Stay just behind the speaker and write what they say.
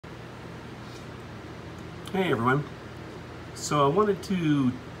Hey everyone. So I wanted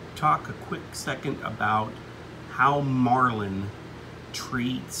to talk a quick second about how Marlin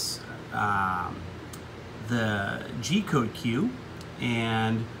treats the G-code queue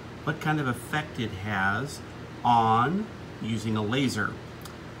and what kind of effect it has on using a laser.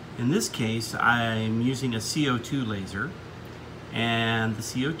 In this case, I'm using a CO2 laser, and the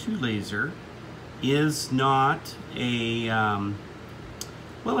CO2 laser is not a,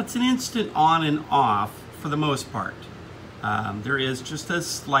 well, it's an instant on and off for the most part. There is just a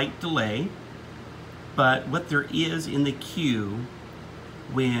slight delay, but what there is in the queue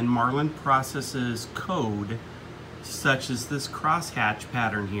when Marlin processes code, such as this crosshatch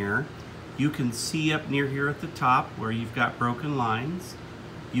pattern here, you can see up near here at the top where you've got broken lines.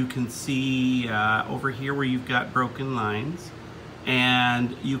 You can see over here where you've got broken lines,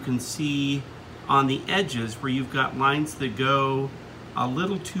 and you can see on the edges where you've got lines that go a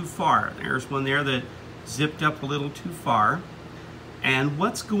little too far. There's one there that zipped up a little too far. And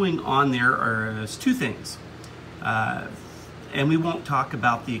what's going on there is two things. And we won't talk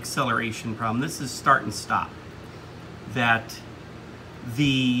about the acceleration problem. This is start and stop. That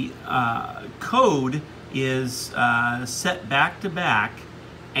the code is set back to back,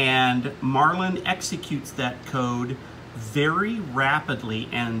 and Marlin executes that code very rapidly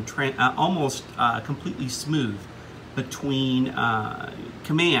and almost completely smooth between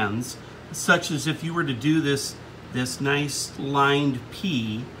commands, such as if you were to do this nice lined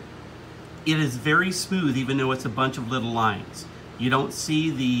P, it is very smooth even though it's a bunch of little lines. You don't see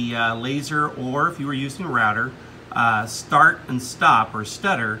the laser, or if you were using a router, start and stop or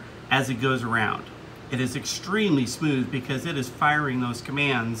stutter as it goes around. It is extremely smooth because it is firing those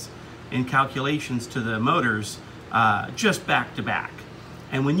commands and calculations to the motors just back to back.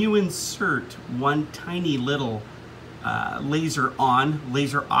 And when you insert one tiny little laser on,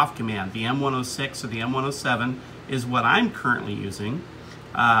 laser off command, the M106 or the M107 is what I'm currently using,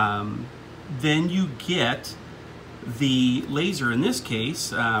 then you get the laser, in this case,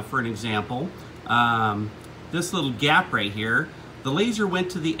 for an example, this little gap right here, the laser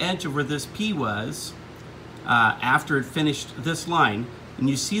went to the edge of where this P was after it finished this line, and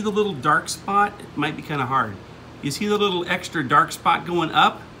you see the little dark spot. It might be kind of hard. You see the little extra dark spot going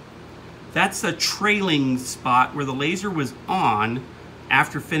up? That's a trailing spot where the laser was on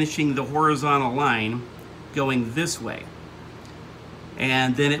after finishing the horizontal line going this way.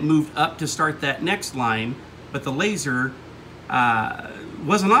 And then it moved up to start that next line, but the laser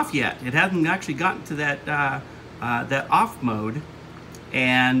wasn't off yet. It hadn't actually gotten to that, that off mode,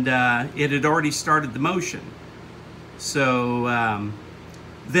 and it had already started the motion. So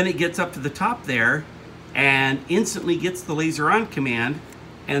then it gets up to the top there and instantly gets the laser on command,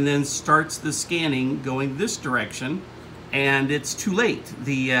 and then starts the scanning going this direction, and it's too late.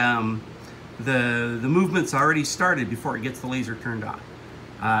 The movement's already started before it gets the laser turned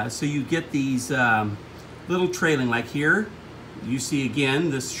on. So you get these little trailing, like here. You see again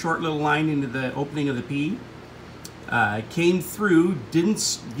this short little line into the opening of the P. Came through,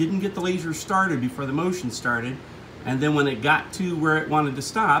 didn't get the laser started before the motion started, and then when it got to where it wanted to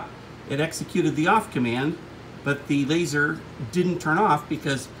stop, it executed the off command, but the laser didn't turn off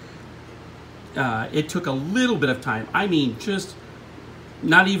because it took a little bit of time. I mean, just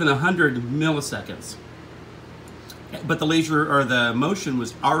not even 100 milliseconds. But the laser, or the motion,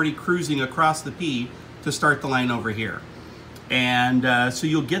 was already cruising across the P to start the line over here. And so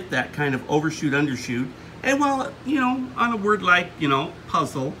you'll get that kind of overshoot, undershoot. And well, you know, on a word like, you know,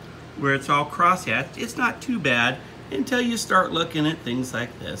 puzzle, where it's all crosshatched, it's not too bad until you start looking at things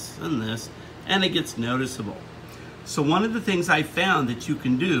like this, and it gets noticeable. So one of the things I found that you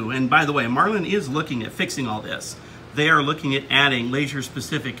can do, and by the way, Marlin is looking at fixing all this. They are looking at adding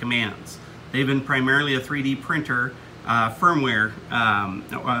laser-specific commands. They've been primarily a 3D printer, firmware,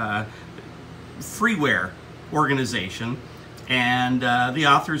 freeware organization, and the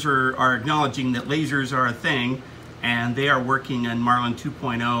authors are acknowledging that lasers are a thing, and they are working on Marlin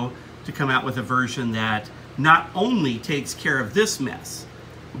 2.0 to come out with a version that not only takes care of this mess,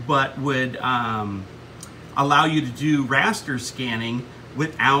 but would allow you to do raster scanning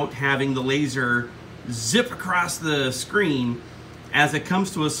without having the laser zip across the screen. As it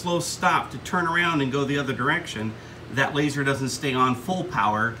comes to a slow stop to turn around and go the other direction, that laser doesn't stay on full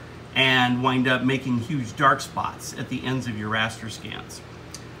power and wind up making huge dark spots at the ends of your raster scans.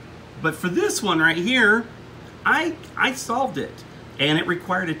 But for this one right here, I solved it, and it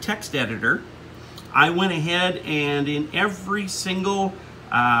required a text editor. I went ahead and in every single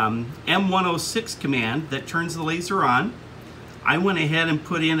M106 command that turns the laser on, I went ahead and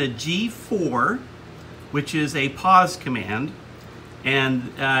put in a G4, which is a pause command, and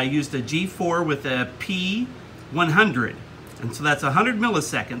used a G4 with a P100. And so that's 100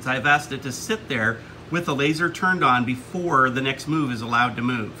 milliseconds. I've asked it to sit there with the laser turned on before the next move is allowed to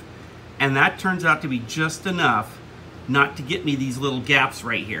move. And that turns out to be just enough not to get me these little gaps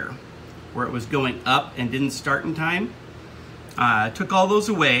right here where it was going up and didn't start in time. Took all those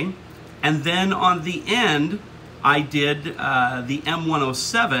away. And then on the end, I did the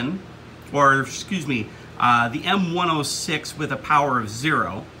M107, or excuse me, the M106 with a power of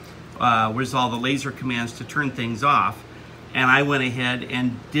 0, was all the laser commands to turn things off. And I went ahead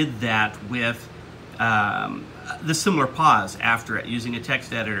and did that with the similar pause after it using a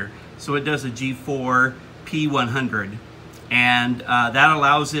text editor. So it does a G4 P100, and that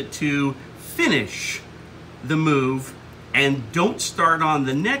allows it to finish the move and don't start on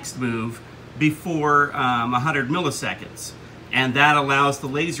the next move before 100 milliseconds. And that allows the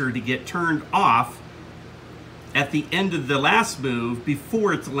laser to get turned off at the end of the last move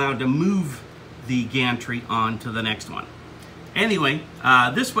before it's allowed to move the gantry on to the next one. Anyway,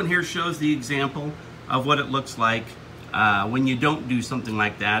 this one here shows the example of what it looks like when you don't do something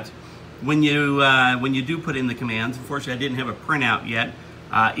like that. When you do put in the commands, unfortunately I didn't have a printout yet,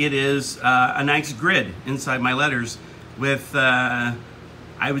 it is a nice grid inside my letters with, I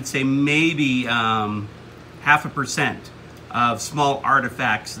would say maybe 0.5% of small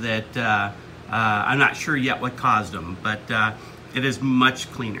artifacts that I'm not sure yet what caused them, but it is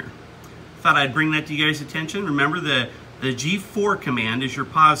much cleaner. Thought I'd bring that to you guys' attention. Remember, the G4 command is your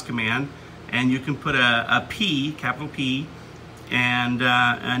pause command, and you can put a P, capital P, and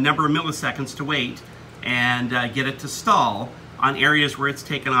a number of milliseconds to wait and get it to stall on areas where it's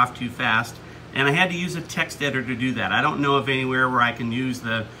taken off too fast. And I had to use a text editor to do that. I don't know of anywhere where I can use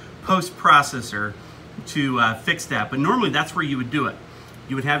the post processor to fix that, but normally that's where you would do it.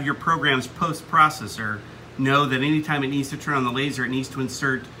 You would have your program's post processor know that anytime it needs to turn on the laser, it needs to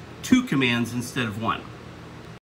insert 2 commands instead of 1.